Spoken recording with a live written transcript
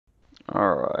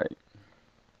Alright.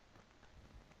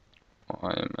 I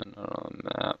am in on the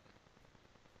map.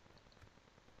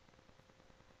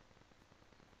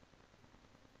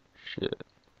 Shit.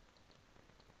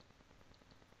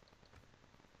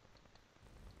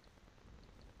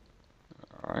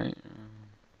 Alright.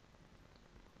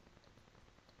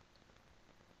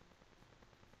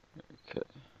 Okay.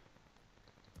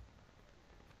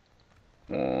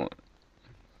 Want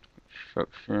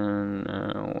construction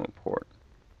and I want port.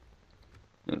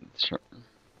 Sure.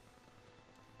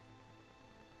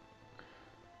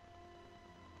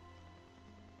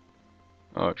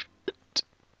 Oh shit.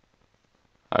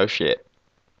 Oh shit.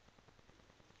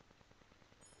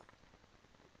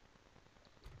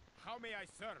 How may I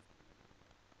serve?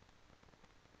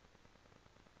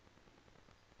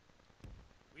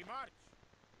 We march.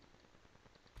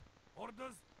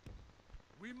 Orders,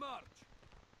 we march.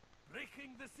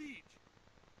 Breaking the siege.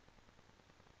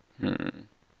 Hmm.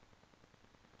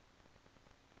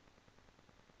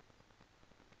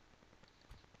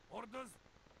 Orders,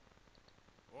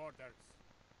 Orders.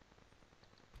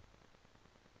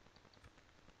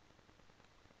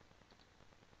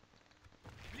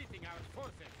 Splitting our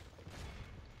forces.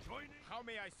 joining. How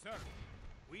may I serve?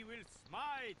 We will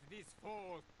smite these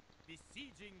foes,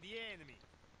 besieging the enemy.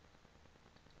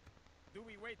 Do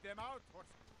we wait them out or...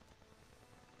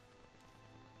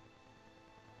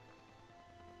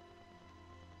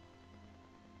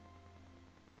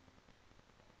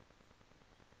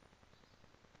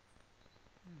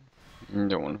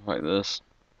 Don't want to fight this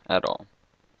at all.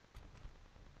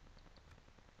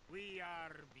 We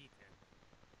are beaten.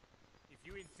 If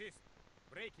you insist,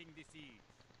 breaking the siege.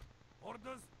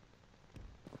 Orders,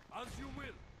 as you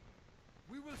will.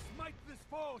 We will smite this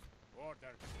foe.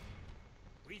 Orders.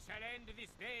 We shall end this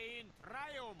day in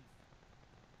triumph.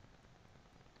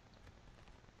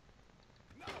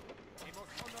 No! A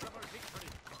most honorable victory.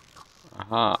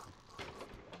 Aha.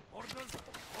 Orders,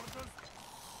 orders.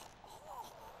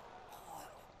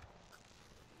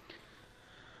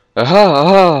 Aha!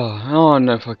 Aha! Oh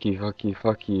no, fuck you, fuck you,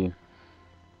 fuck you.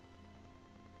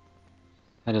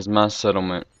 That is my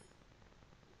settlement.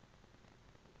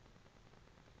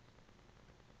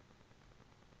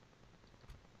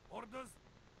 Orders,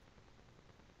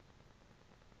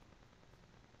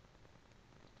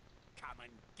 Come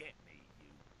and get me, you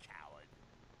coward.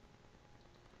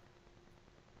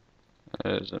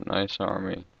 That is a nice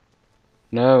army.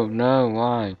 No, no,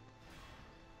 why?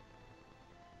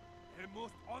 a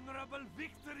most honorable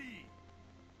victory.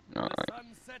 Alright. The sun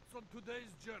sets on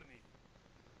today's journey.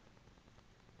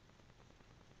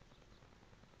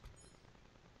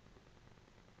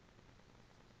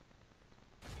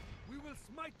 We will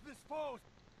smite this foe,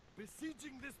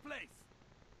 besieging this place.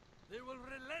 They will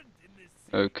relent in this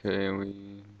siege. Okay,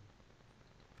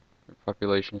 our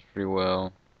population's pretty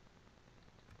well.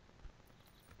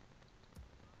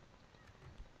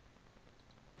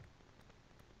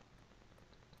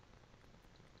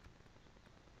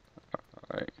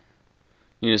 Alright.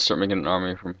 You need to start making an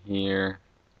army from here.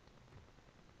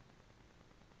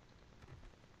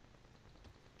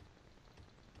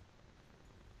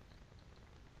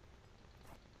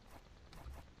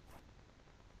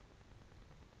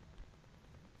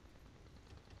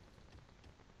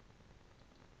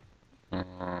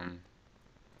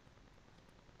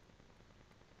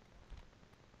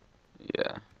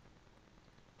 Yeah.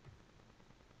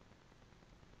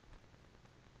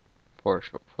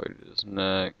 Partial plate is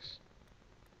next.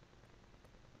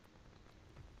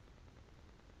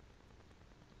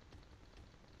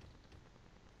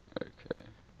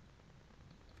 Okay.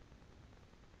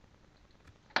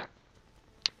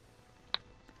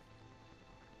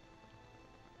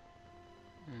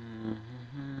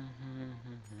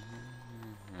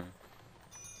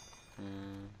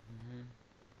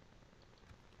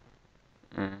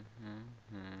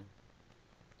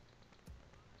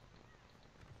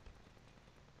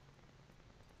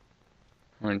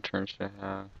 How many turns do I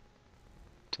have?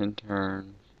 10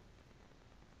 turns.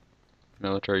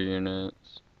 Military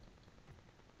units.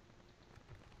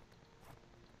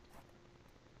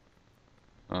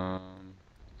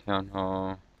 Town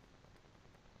hall.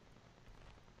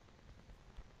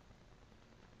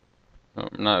 Oh,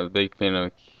 I'm not a big fan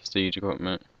of siege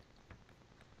equipment.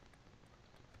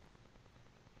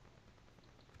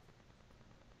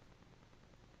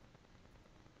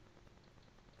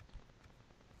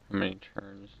 How many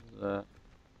turns is that?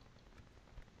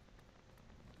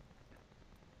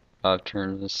 5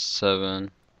 turns is 7.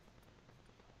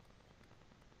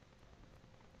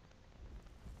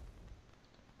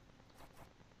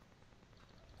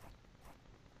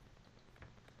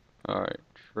 Alright,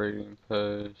 trading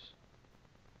post.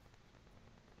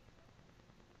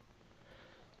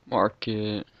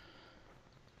 Market.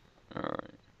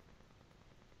 Alright.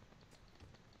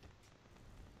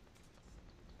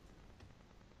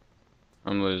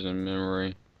 I'm losing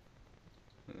memory.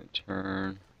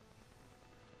 Turn.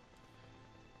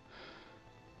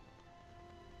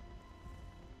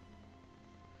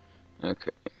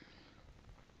 Okay.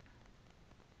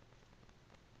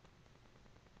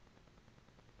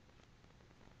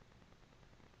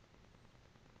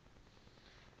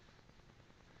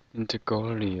 Into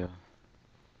Galia.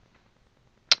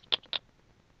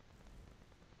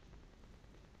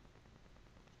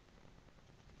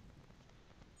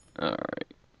 Alright.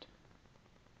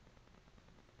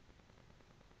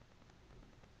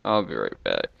 I'll be right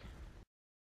back.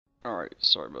 Alright,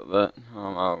 sorry about that.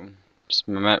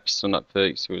 My map's still not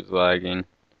fixed, it was lagging.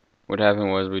 What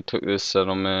happened was we took this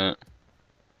settlement,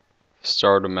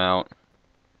 started them out,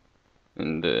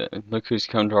 and look who's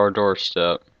come to our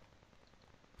doorstep.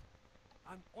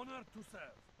 An honor to serve.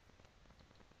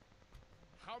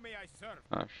 How may I serve?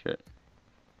 Oh shit.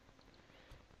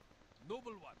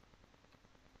 Noble one.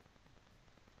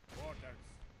 Orders.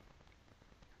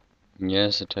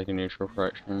 Yes, attack a neutral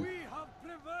fraction. We have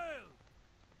prevailed.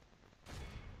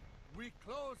 We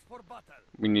close for battle.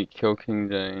 We need to kill King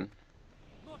Dane.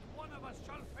 Not one of us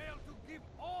shall fail to give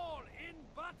all in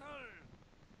battle.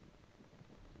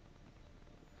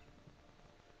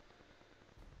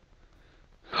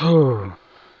 Whew.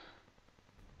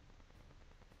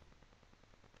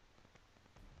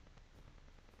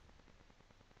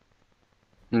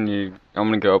 I'm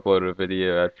gonna go upload a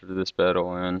video after this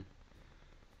battle and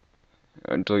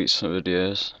delete some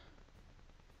videos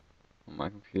on my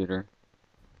computer.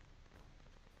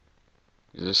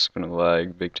 This is gonna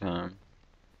lag big time.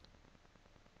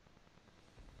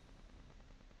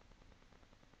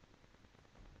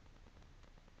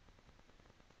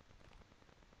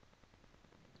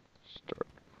 Start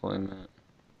deployment.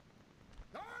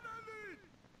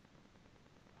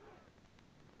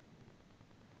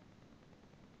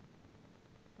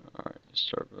 Alright,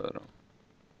 start battle.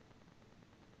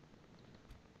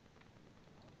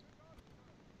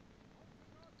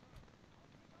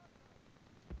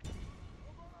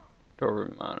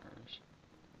 Dover miners.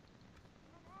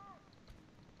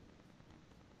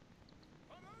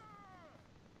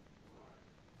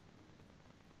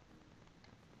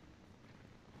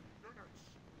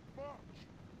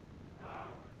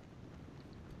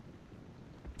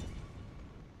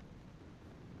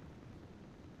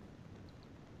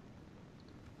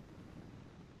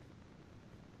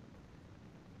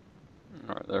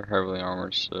 Alright, they're heavily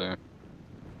armored, so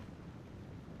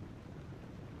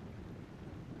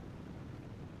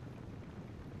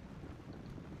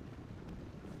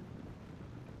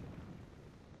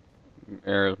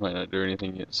arrows might not do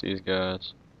anything against these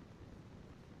guys.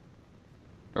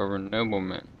 Dover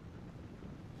noblemen.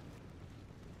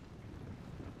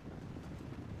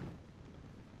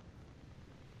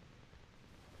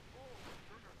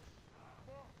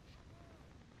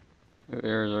 The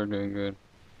arrows are doing good.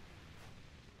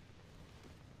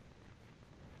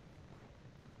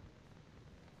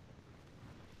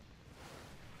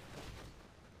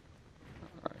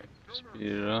 Alright,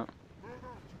 speed it up.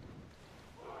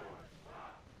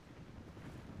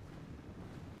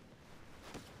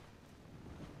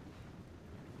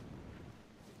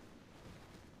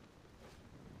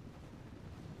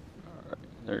 Alright,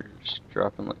 they're just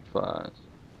dropping like flies.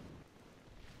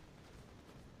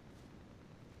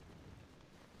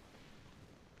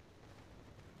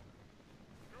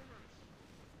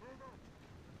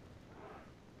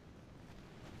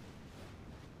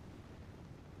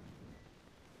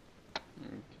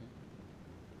 Okay.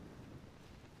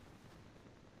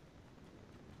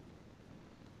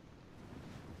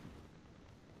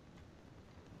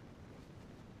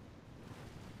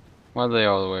 Why are they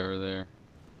all the way over there?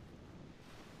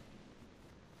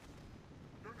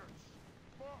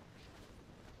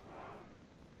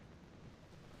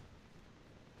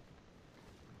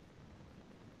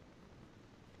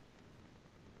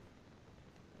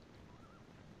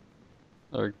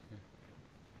 Okay.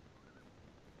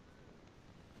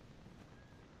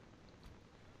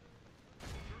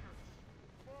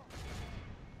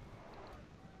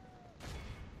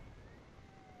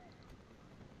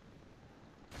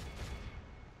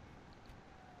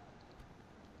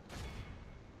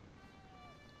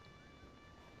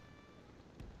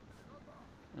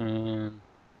 And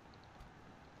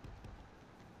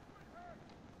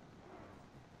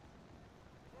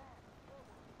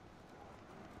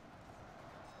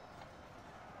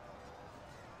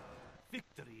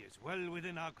Victory is well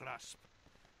within our grasp.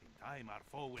 In time, our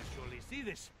foe will surely see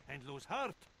this and lose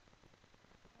heart.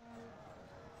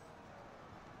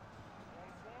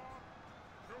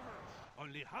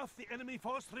 Only half the enemy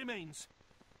force remains.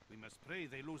 We must pray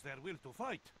they lose their will to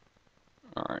fight.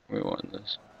 Alright, we won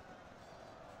this.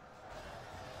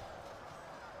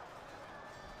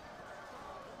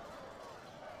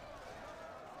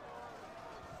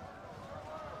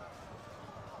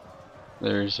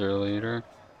 There's their leader.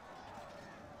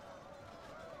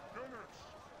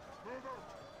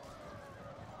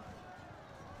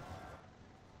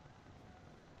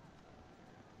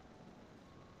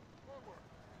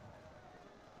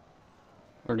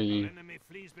 What are Our you? enemy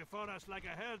flees before us like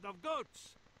a herd of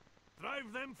goats.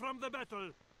 Drive them from the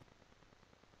battle.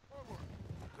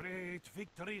 Great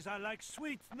victories are like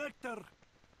sweet nectar.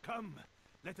 Come,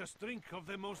 let us drink of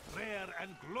the most rare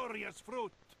and glorious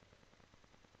fruit.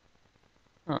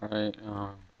 Alright,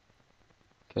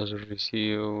 casualty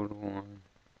sealed, 1.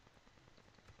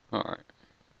 Alright,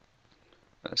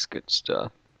 that's good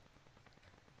stuff.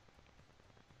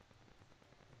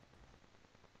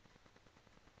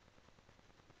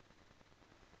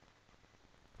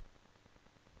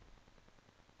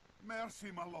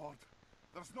 Mercy, my lord.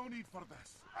 There's no need for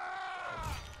this.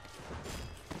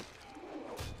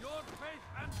 Your faith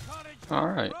and courage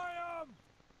Alright. triumph!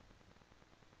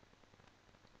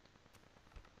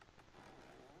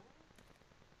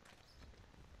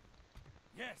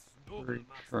 Yes, noble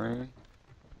master. Retrain.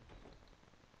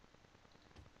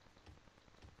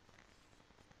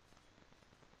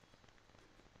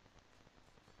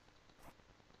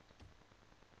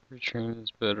 Retrain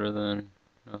is better than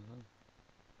nothing.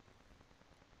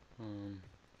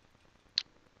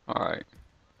 Alright.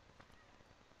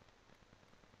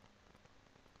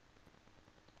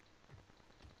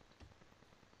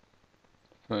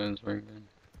 Phone's ringing.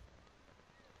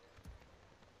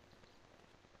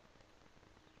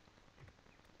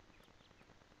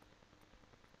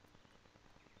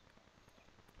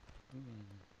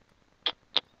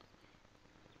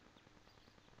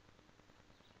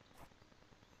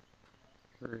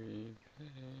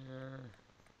 Repair.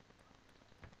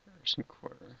 Harrison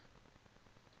Quarter.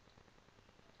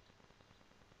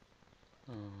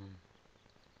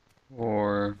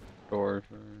 War. Doors.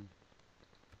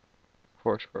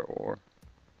 Foursquare War.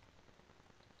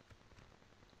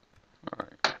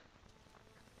 Alright.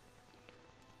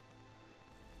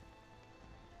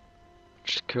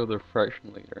 Just kill their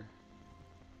fraction leader.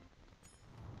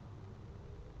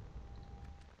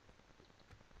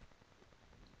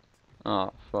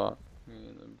 Oh fuck. Me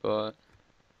in the butt.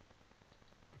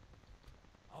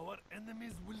 Our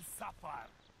enemies will suffer.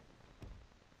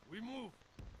 We move.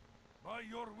 By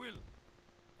your will.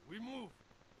 We move.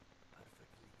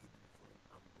 Perfectly hidden for an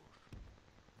ambush.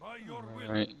 By your will.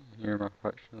 Alright, you're my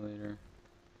faction leader.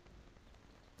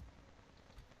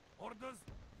 Orders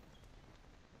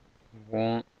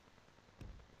Want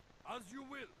as you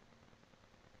will.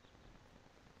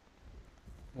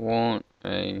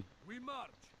 a We march.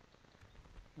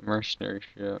 mercenary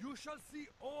ship. You shall see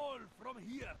all from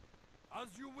here. As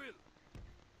you will.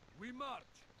 We march.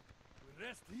 We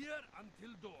rest here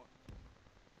until dawn.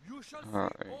 You shall see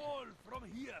Alright. all from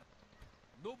here.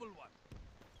 Noble one.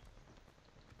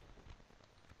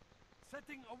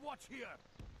 Setting a watch here.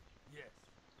 Yes.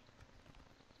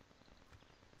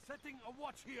 Setting a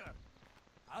watch here.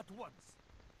 At once.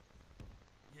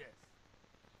 Yes.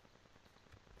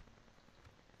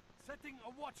 Setting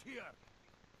a watch here.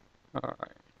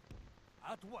 Alright.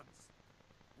 At once.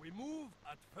 We move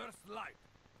at first light.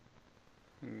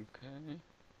 Okay.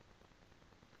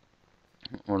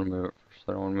 I don't want to move it first,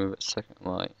 I don't want to move it second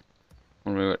light. I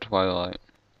want to move it twilight.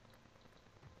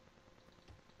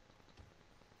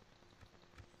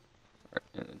 Alright,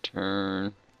 in the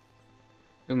turn.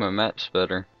 Ooh, my map's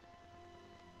better.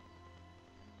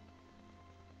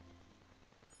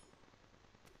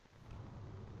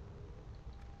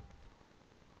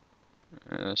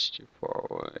 That's too far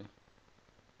away.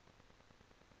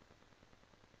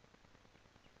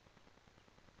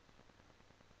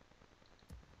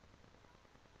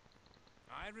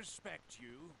 I respect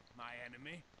you, my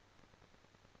enemy.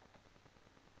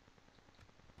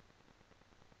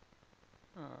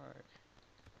 Alright.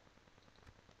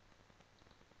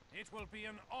 It will be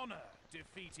an honor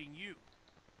defeating you.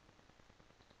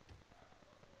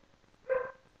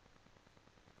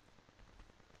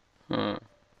 Huh.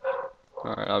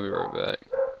 Alright, I'll be right back.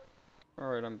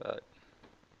 Alright, I'm back.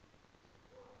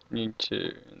 Need to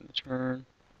in the turn.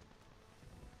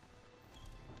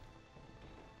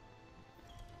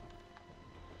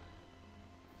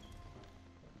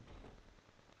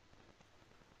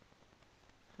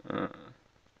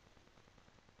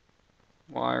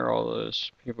 Why are all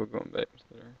those people going back to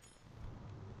their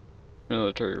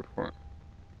military report?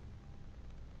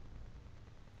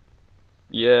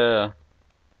 Yeah.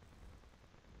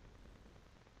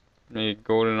 Need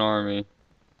golden army.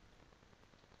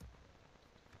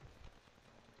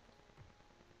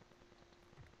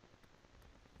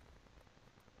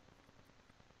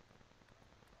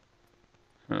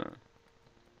 Huh.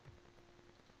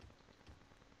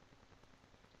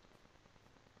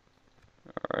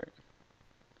 Alright.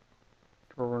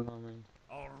 Golden army.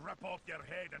 I'll rip off your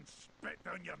head and spit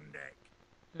down your neck.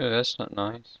 Yeah, that's not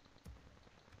nice.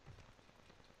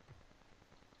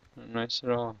 Not nice at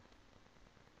all.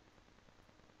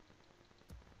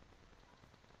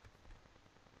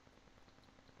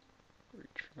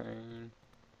 Retrain.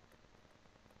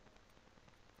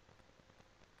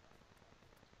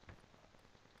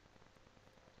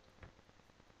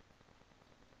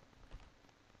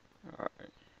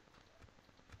 Alright.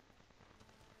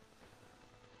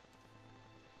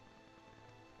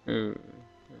 Ooh,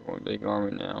 we're one big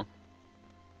army now.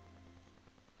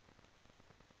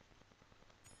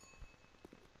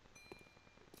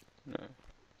 No.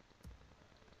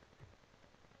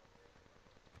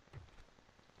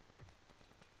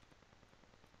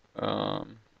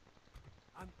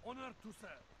 An honor to serve.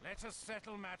 Let us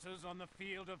settle matters on the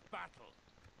field of battle.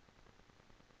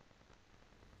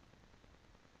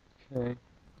 Okay.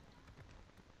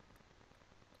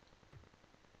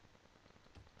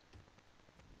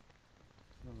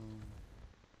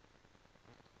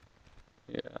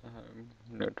 Yeah, I have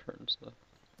no turns left.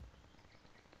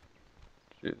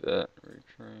 Do that,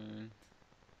 retrain.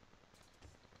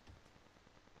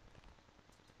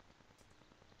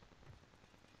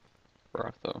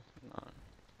 Brothel, none.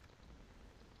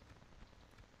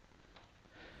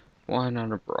 Why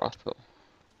not a brothel?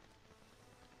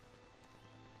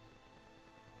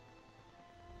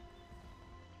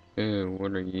 Ooh,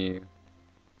 what are you?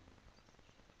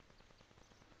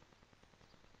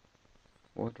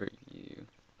 What are you?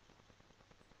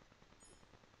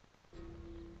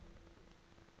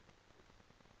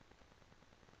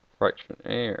 Fraction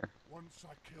air. Once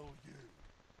I kill you,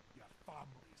 your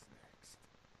family's next.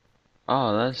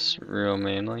 Oh, that's Kill me real one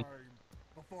manly. time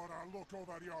before I look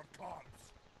over your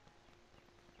corpse.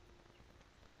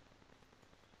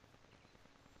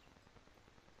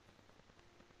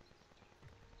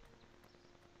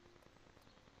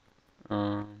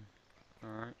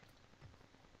 Alright.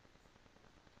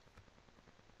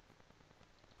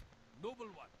 Noble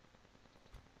one.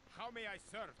 How may I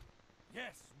serve?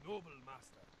 Yes, noble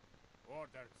master.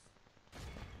 Orders.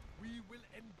 We will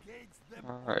engage them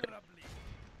Alright. honorably.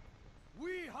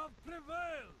 We have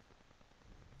prevailed.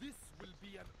 This will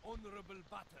be an honorable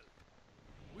battle.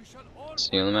 We shall all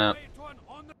Seal find them our out. way to an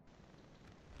honor.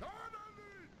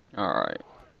 Alright.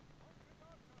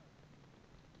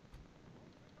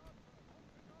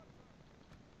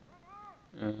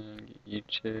 And get you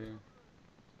two.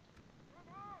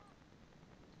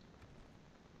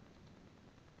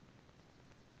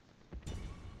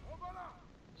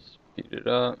 Speed it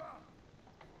up.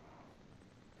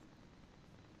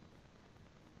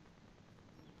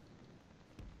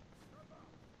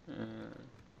 And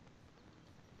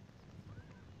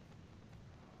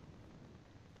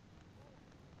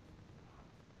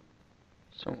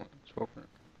someone's open.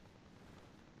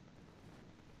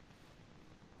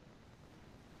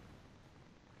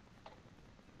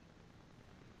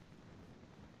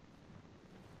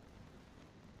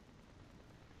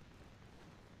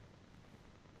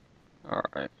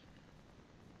 Alright.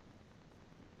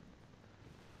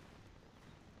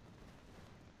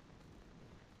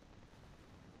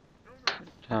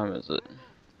 What time is it?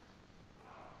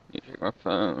 You check my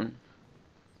phone.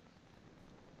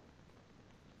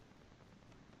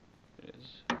 It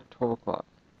is 12 o'clock.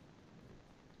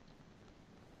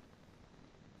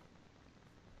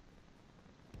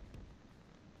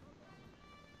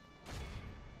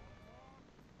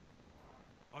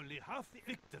 Only half the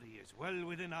victory is well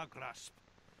within our grasp.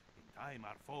 In time,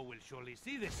 our foe will surely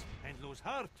see this and lose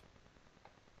heart.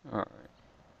 Alright.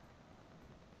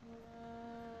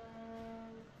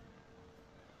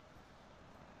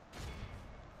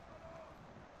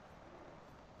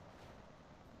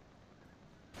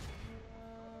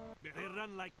 They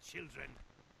run like children.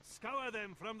 Scour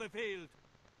them from the field.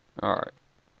 Alright.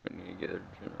 We need to get their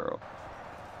general.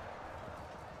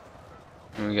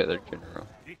 And we get their general.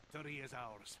 Victory is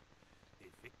ours. A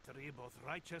victory both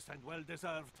righteous and well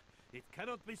deserved. It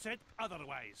cannot be said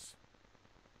otherwise.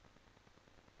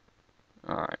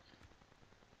 Alright.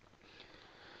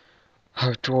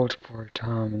 I've dwelt for a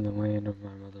time in the land of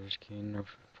my mother's king of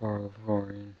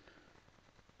Farlorian.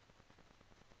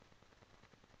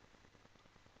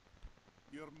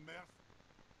 Your mirth.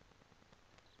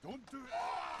 Don't do it.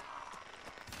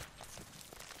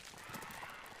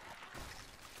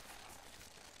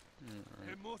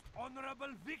 A most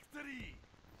honorable victory.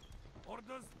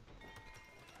 Orders.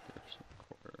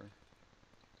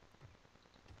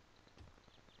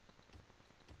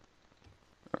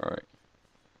 Alright.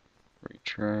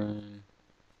 Retrain.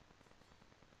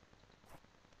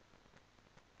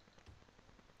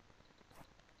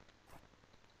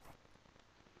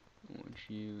 I want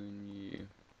you and you to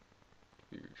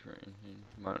be retrained.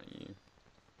 Why don't you?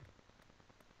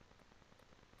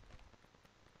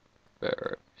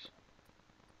 Barracks.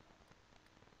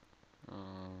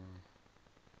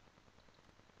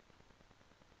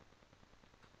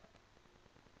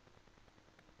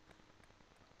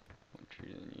 Want you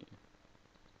and you.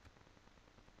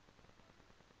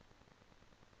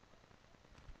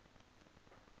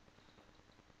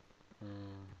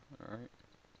 Alright.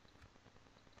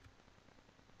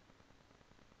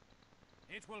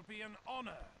 It will be an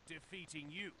honor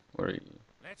defeating you. What are you?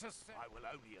 Let us say I will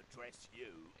only address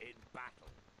you in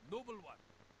battle. Noble one.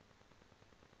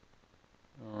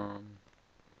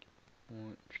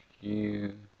 Want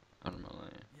you out of my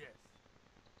land. Yes.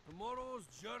 Tomorrow's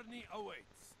journey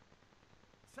awaits.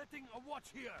 Setting a watch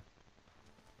here.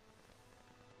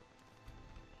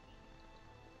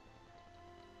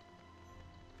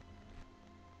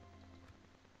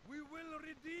 We will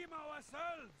redeem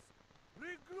ourselves.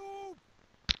 Regroup.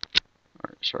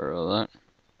 Alright, sorry about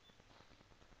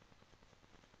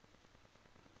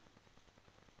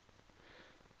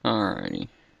that. Alrighty.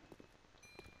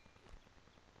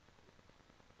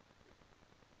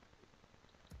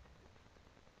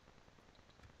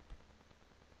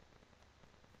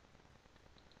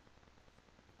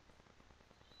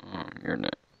 You're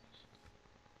next.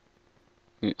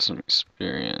 Get some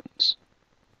experience.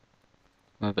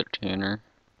 Leather tanner.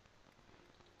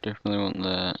 Definitely want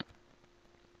that.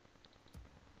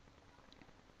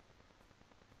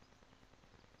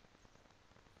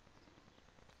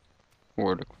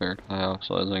 War declared High House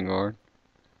Isengard.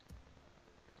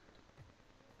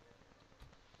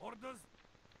 Orders.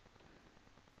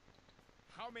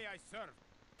 How may I serve?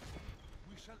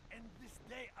 We shall end this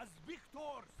day as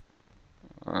victors.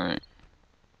 Alright.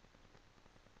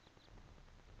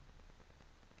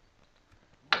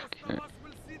 Most of us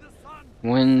will see the sun.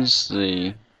 When's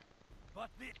the But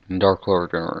the Dark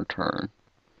Lord gonna return?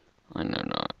 I know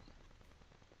not.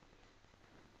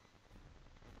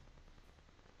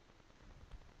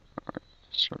 Alright,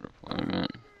 start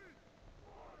deployment.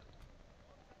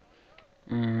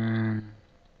 And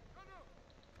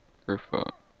group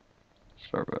up.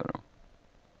 Start battle.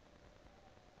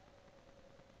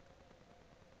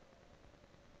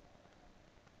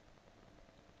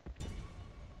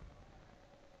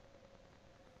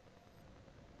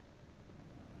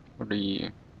 What are you?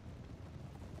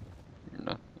 You're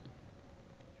nothing.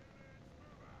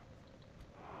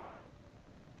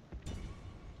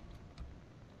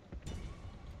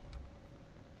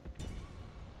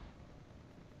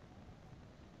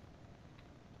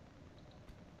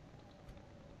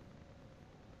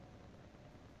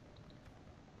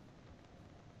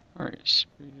 Alright,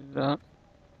 speed it up.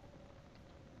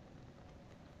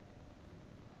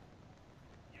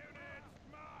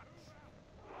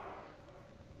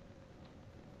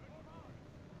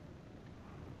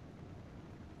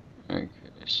 Okay,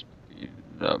 speed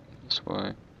it up this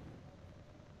way.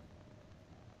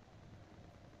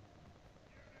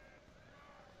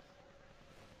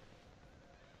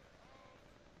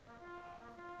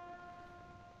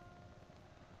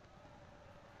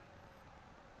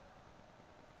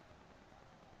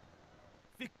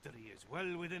 victory is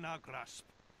well within our grasp.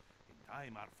 In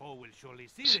time, our foe will surely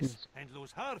see this and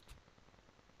lose heart.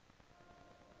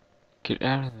 Get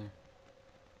out of there.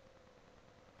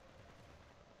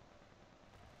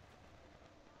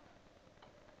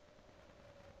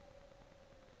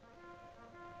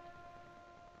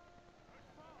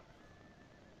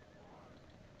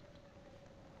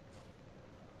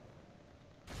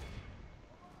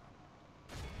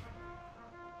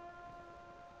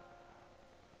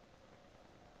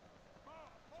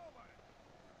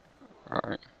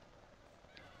 Alright.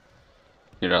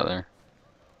 Get out of there.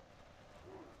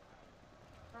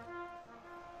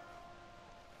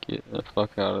 Get the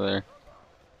fuck out of there.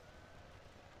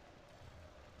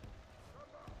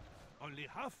 Only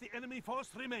half the enemy force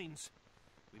remains.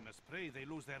 We must pray they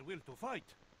lose their will to fight.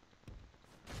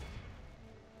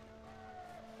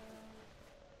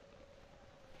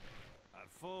 Our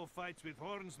foe fights with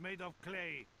horns made of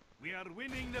clay. We are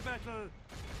winning the battle.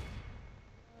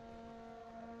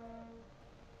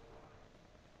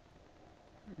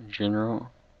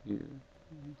 General, you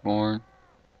born.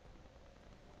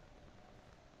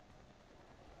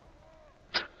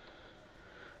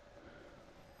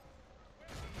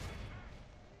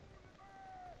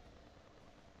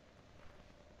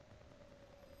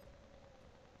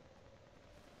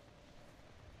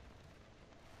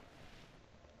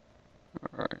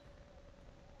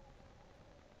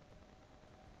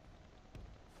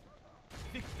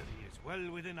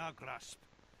 well within our grasp.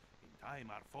 In time,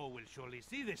 our foe will surely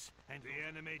see this, and the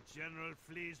enemy general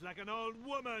flees like an old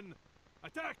woman.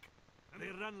 Attack! They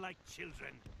run like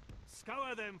children.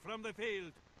 Scour them from the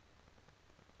field.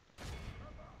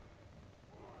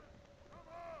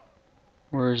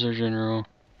 Where is our general?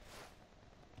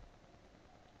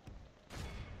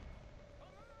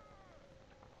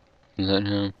 Is that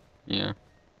him? Yeah.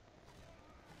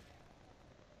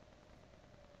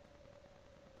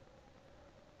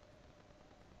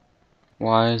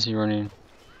 Why is he running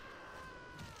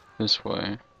this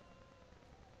way?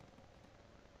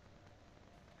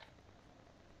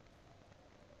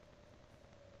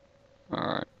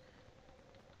 Alright.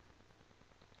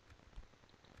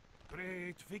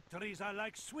 Great victories are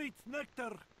like sweet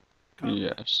nectar. Come,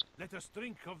 Yes. let us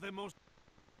drink of the most...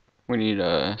 We need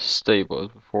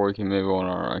stables before we can move on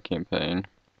our campaign.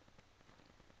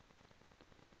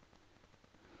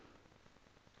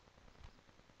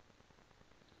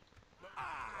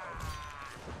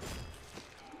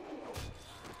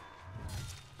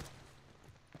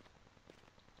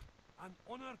 An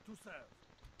honor to serve.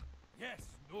 Yes,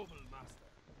 noble master.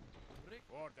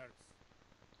 Orders.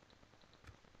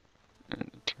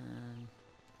 And turn.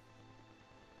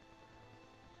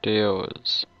 Dale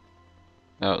is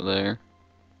out there.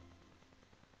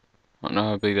 I don't know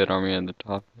how big that army at the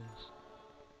top is.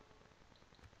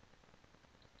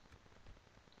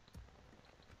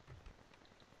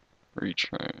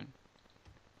 Retrain.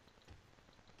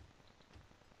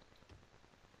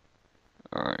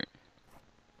 Alright.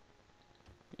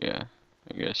 Yeah,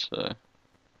 I guess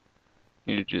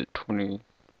need to do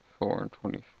 24 and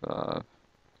 25.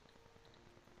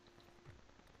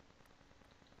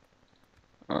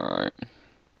 Alright.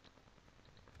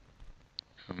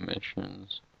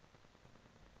 Missions.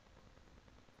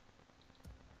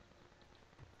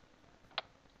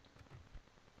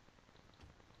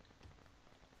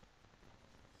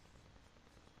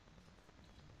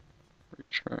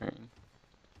 Retrain.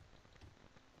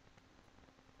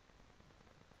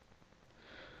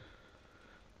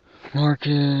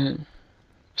 Market.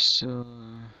 Still.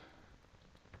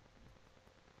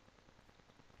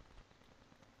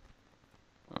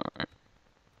 Alright.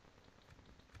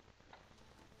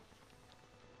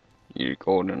 Need a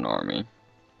golden army.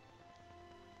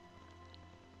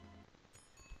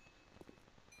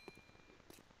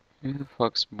 Who the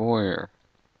fuck's Boyer?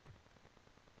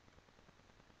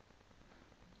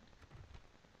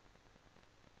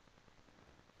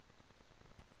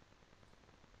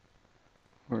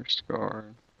 Horse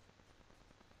guard.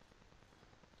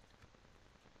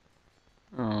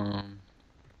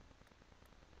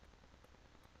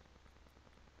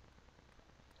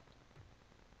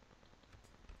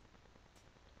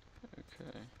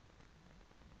 Okay.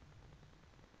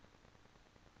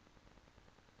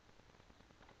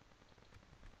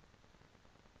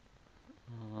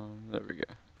 There we go.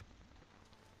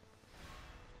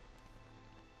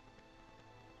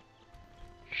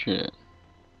 Shit.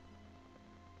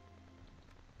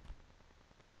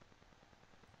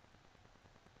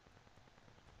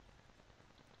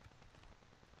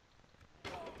 A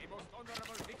most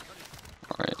honorable victory.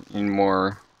 Alright, need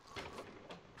more.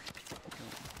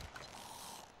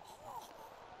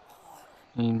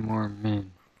 Need more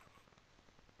men.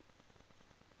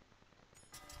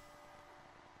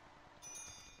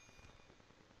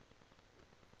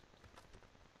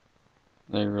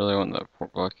 They really want that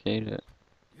port blockade it.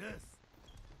 Yes.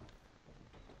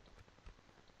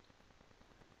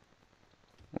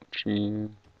 You.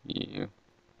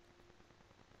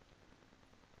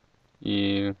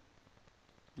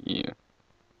 You.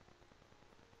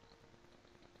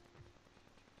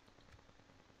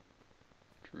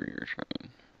 Rear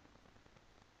train.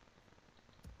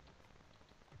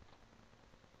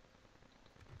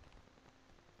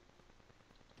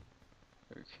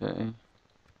 Okay.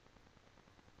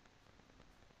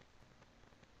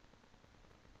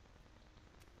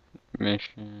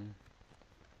 Mission.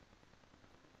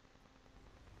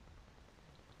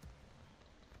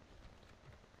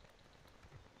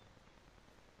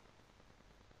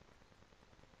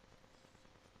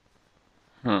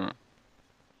 Huh.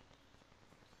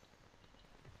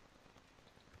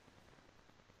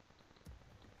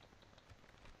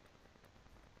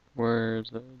 Where's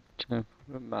the Temple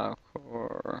of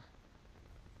Malcor?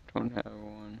 Don't have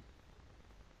one.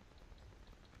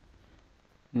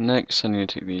 Next, I need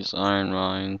to take these iron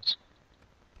mines.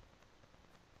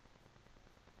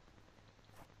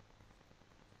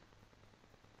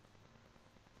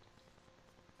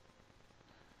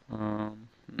 Hmm.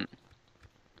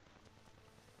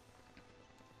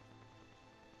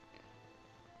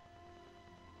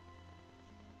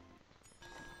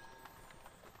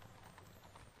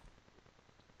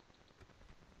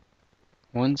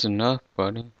 One's enough,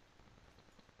 buddy.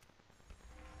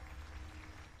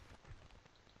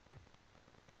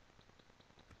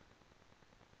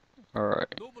 Alright.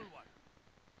 Noble one.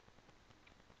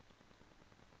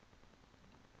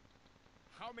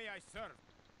 How may I serve?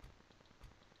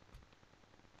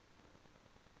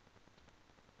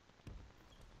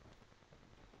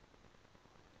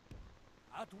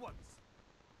 At once.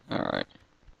 Alright.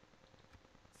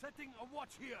 Setting a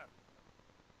watch here.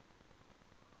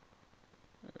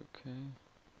 Okay.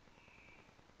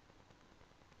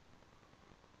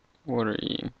 What are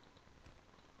you?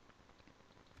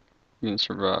 You can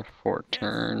survive 4 Yes,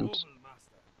 turns. noble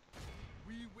master.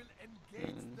 We will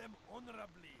engage them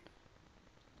honorably.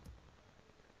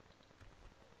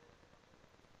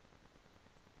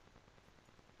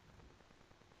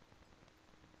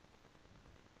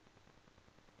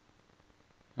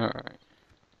 Alright.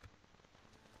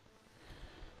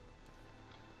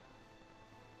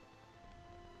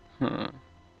 Huh.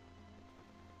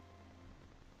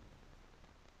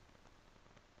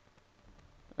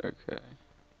 Okay.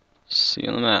 See you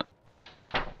on the map.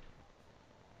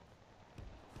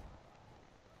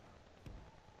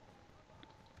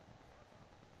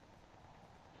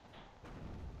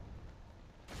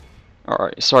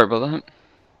 Alright, sorry about that.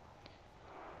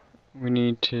 We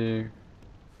need to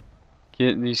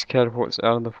get these catapults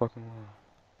out of the fucking way.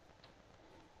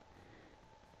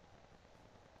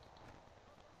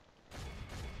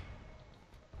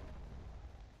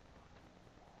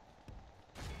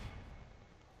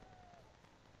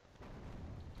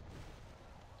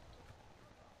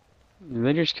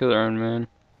 They just kill their own man.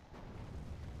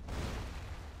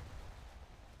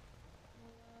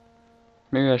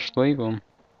 Maybe I should leave them.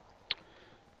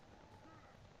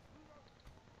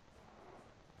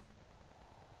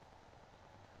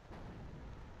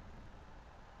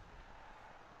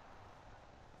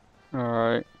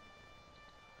 Alright.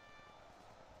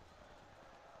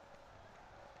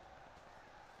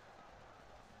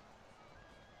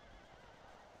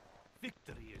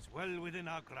 Victory is well within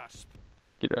our grasp.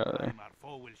 Get out of there. Time our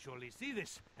foe will surely see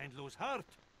this and lose heart.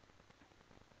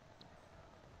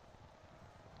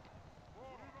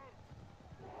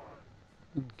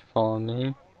 Follow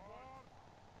me.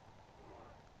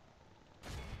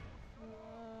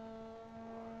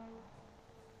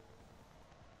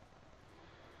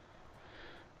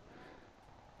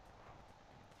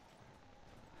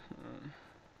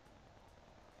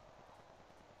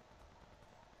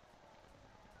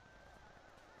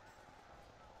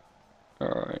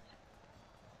 Alright.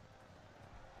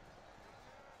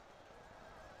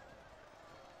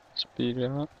 Speed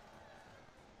up.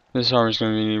 This army's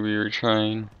gonna need to be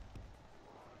retrained.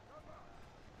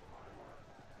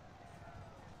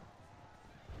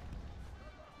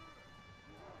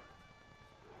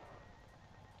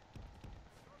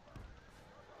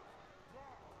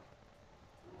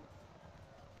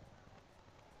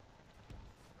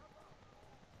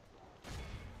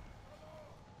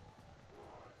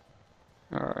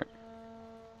 Alright.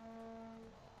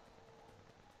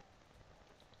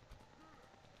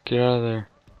 Get out of there.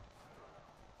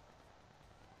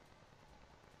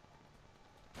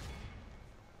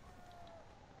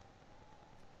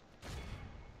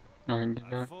 Alright,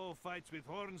 get Our out. foe fights with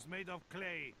horns made of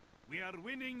clay. We are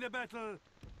winning the battle.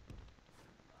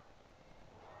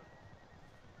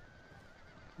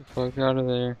 Get the fuck out of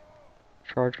there.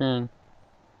 Charge in.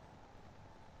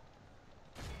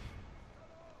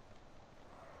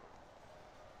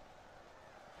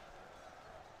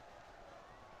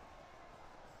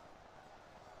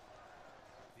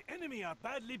 The enemy are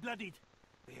badly bloodied.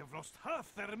 They have lost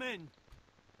half their men.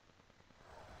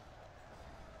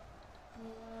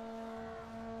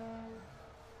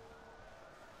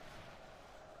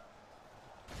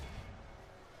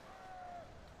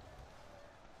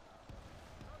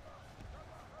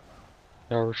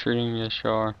 Y'all retreating? Yes, you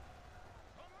are.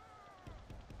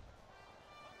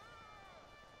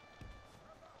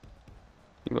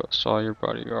 You lost all your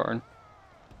bodyguard.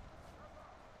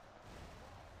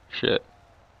 Shit.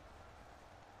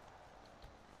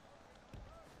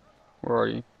 Where are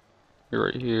you? You're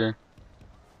right here.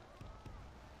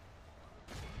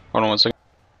 Hold on one second.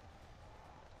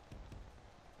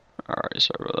 Alright,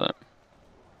 sorry about that.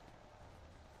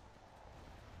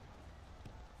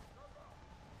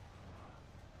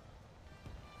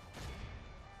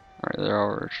 Alright, they're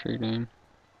all retreating.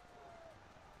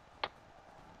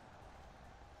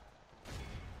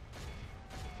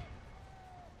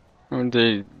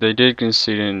 They did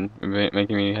concede in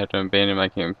making me have to abandon my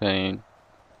campaign.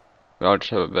 But I'll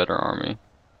just have a better army.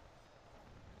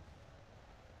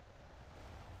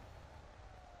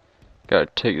 Gotta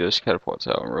take those catapults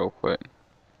out real quick.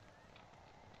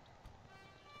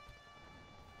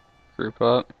 group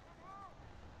up.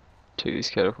 Take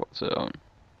these catapults out.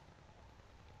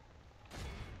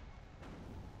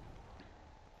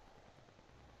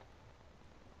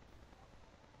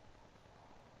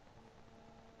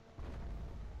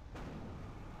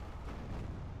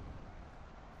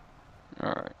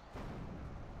 Alright.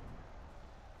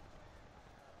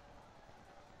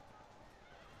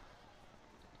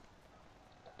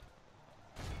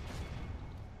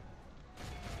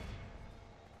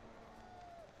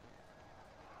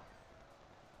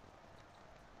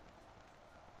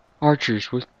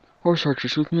 Horse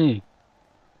archers with me.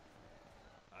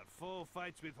 Our foe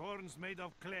fights with horns made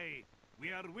of clay.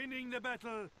 We are winning the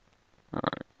battle.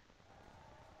 Alright.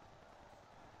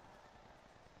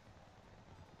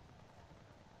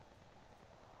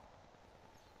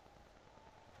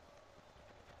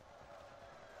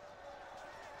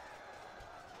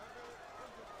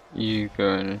 You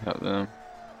go in and help them.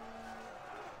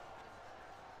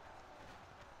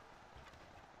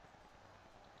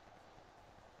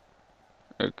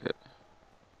 Okay.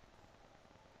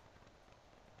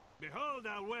 Behold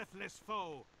our worthless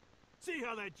foe. See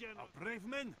how the general, our brave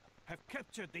men, have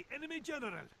captured the enemy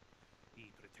general.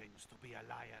 He pretends to be a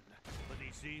lion, but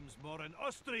he seems more an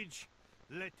ostrich.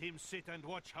 Let him sit and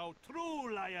watch how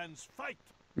true lions fight.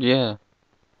 Yeah.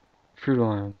 True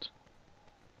lions.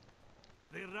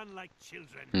 They run like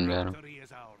children. Yeah. Victory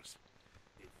is ours.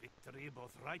 A victory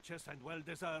both righteous and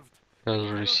well-deserved.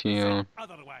 Cavalry seal.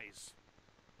 Otherwise.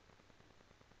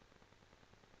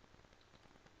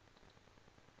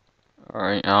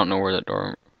 Alright, I don't know where that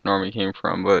army came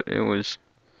from, but it was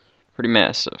pretty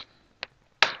massive.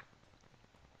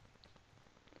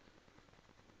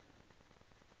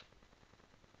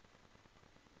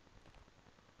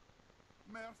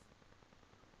 Merth.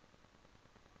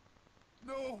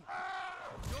 No!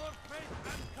 Your faith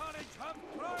and courage have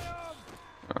triumphed!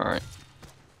 Alright.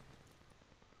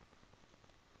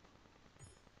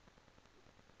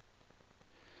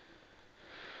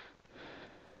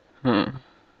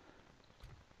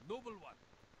 Noble one.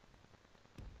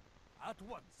 At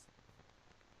once.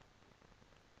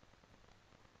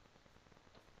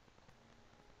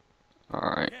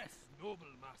 Alright. Yes, noble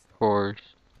master.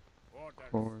 Horse.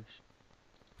 Orders. Horse.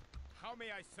 How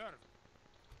may I serve?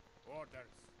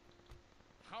 Orders.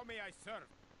 How may I serve?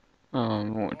 I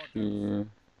want you.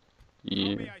 How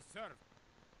You. may I serve?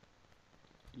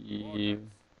 You. Orders.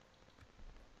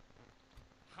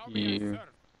 How may I You.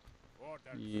 serve?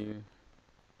 Orders. You.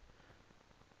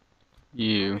 How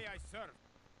You. may I serve?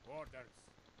 Orders.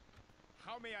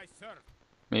 How may I serve?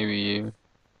 Maybe you.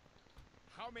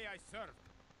 How may I serve?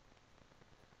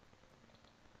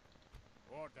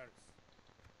 Orders.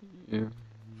 You.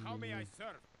 How may I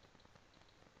serve?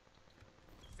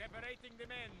 Separating the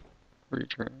men.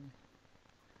 Return.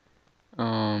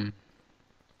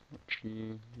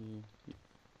 You.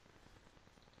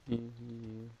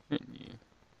 And you.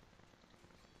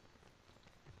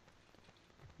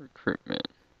 Recruitment.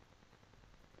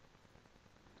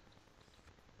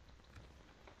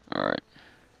 Alright.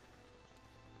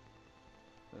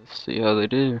 Let's see how they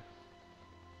do.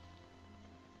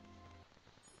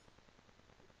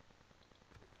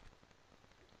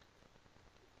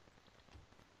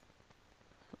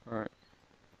 Alright.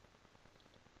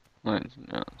 Lands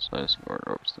and outside guard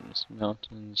over the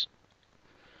mountains.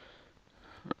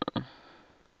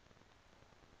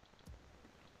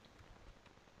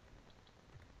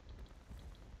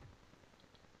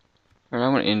 Alright,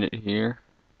 I'm gonna end it here.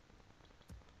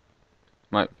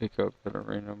 Might pick up at a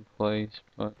random place,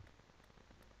 but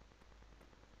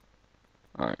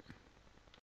alright.